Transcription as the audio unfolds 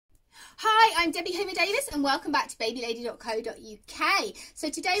I'm Debbie Homer Davis and welcome back to babylady.co.uk. So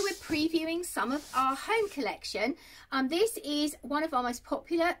today we're previewing some of our home collection. This is one of our most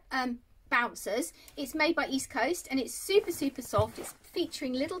popular bouncers. It's made by East Coast and it's super soft. It's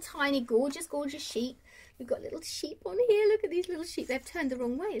featuring little tiny gorgeous sheep. We've got little sheep on here. Look at these little sheep. They've turned the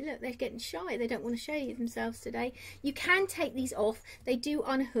wrong way. Look, they're getting shy. They don't want to show you themselves today. You can take these off. They do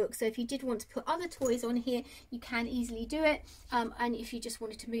unhook. So if you did want to put other toys on here, you can easily do it. And if you just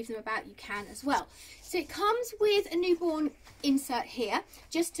wanted to move them about, you can as well. So it comes with a newborn insert here,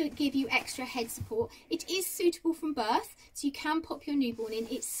 just to give you extra head support. It is suitable from birth, so you can pop your newborn in.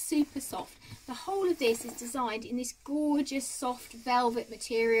 It's super soft. The whole of this is designed in this gorgeous soft velvet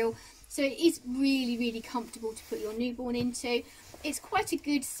material. So it is really comfortable to put your newborn into. It's quite a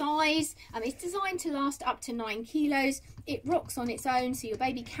good size. It's designed to last up to 9 kilos. It rocks on its own, so your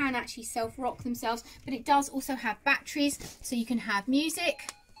baby can actually self-rock themselves. But it does also have batteries, so you can have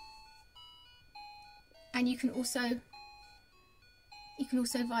music. And you can also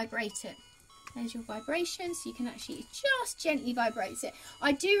vibrate it. There's your vibration, so you can actually just gently vibrate it.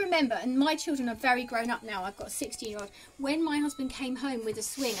 I do remember, and my children are very grown up now, I've got a 16-year-old, when my husband came home with a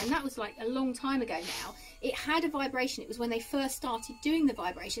swing, and that was like a long time ago now, it had a vibration. It was when they first started doing the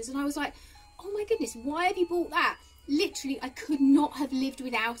vibrations, and I was like, oh my goodness, why have you bought that? Literally, I could not have lived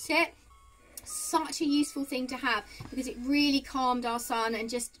without it. Such a useful thing to have, because it really calmed our son and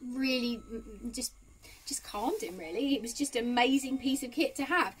just really just calmed him, really. It was just an amazing piece of kit to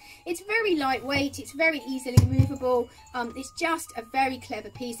have. It's very lightweight, it's very easily movable, it's just a very clever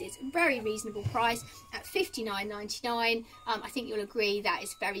piece. It's a very reasonable price at $59.99. I think you'll agree that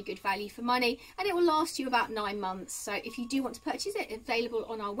is very good value for money, and it will last you about 9 months. So if you do want to purchase it, it's available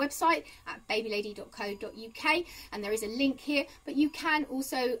on our website at babylady.co.uk, and there is a link here. But you can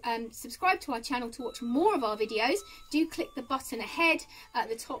also subscribe to our channel to watch more of our videos. Do click the button ahead at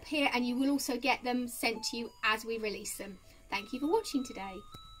the top here, and you will also get them sent to you as we release them. Thank you for watching today.